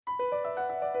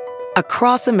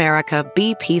Across America,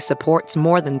 BP supports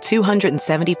more than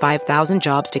 275,000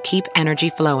 jobs to keep energy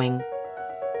flowing.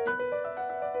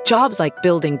 Jobs like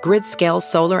building grid-scale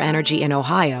solar energy in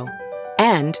Ohio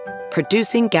and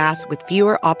producing gas with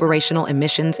fewer operational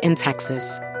emissions in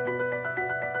Texas.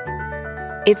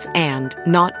 It's and,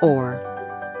 not or.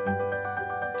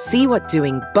 See what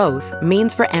doing both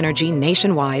means for energy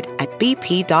nationwide at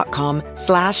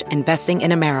bp.com/investing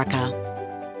in America.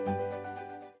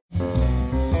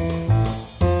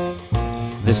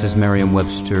 This is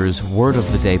Merriam-Webster's Word of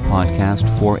the Day podcast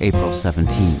for April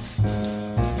 17th.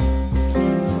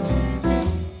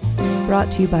 Brought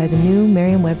to you by the new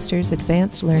Merriam-Webster's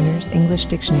Advanced Learners English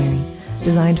Dictionary,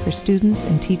 designed for students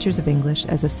and teachers of English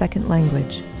as a second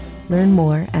language. Learn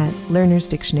more at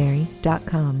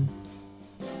learnersdictionary.com.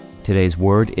 Today's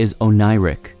word is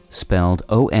oneiric, spelled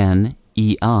O-N-E-I-R-I-C.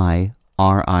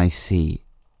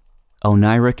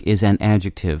 Oneiric is an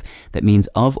adjective that means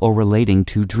of or relating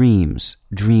to dreams,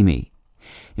 dreamy.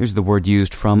 Here's the word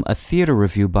used from a theater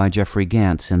review by Jeffrey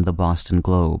Gantz in the Boston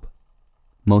Globe.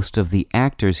 Most of the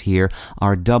actors here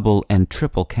are double and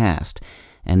triple cast,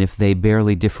 and if they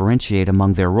barely differentiate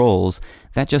among their roles,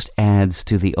 that just adds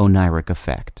to the oneiric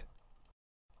effect.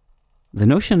 The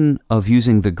notion of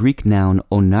using the Greek noun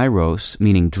oneiros,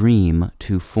 meaning dream,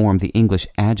 to form the English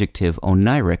adjective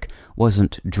oneiric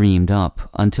wasn't dreamed up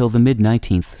until the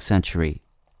mid-19th century.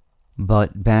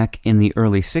 But back in the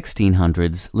early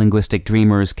 1600s, linguistic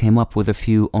dreamers came up with a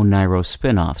few oneiro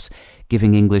spin-offs,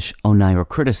 giving English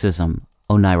oneirocriticism,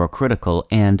 oneirocritical,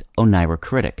 and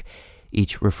oneirocritic,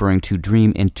 each referring to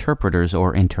dream interpreters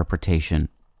or interpretation.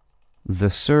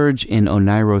 The surge in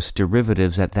oneiros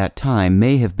derivatives at that time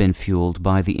may have been fueled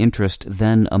by the interest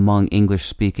then among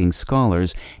English-speaking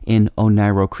scholars in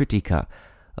Oneirocritica,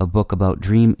 a book about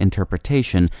dream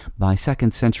interpretation by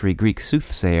 2nd century Greek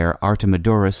soothsayer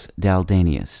Artemidorus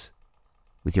Daldianus.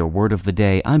 With your word of the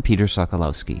day, I'm Peter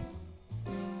Sokolowski.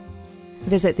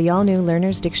 Visit the all-new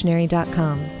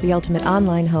learnersdictionary.com, the ultimate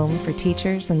online home for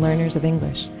teachers and learners of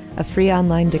English. A free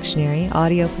online dictionary,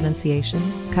 audio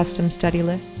pronunciations, custom study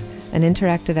lists, and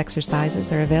interactive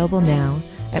exercises are available now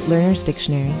at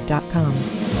learnersdictionary.com.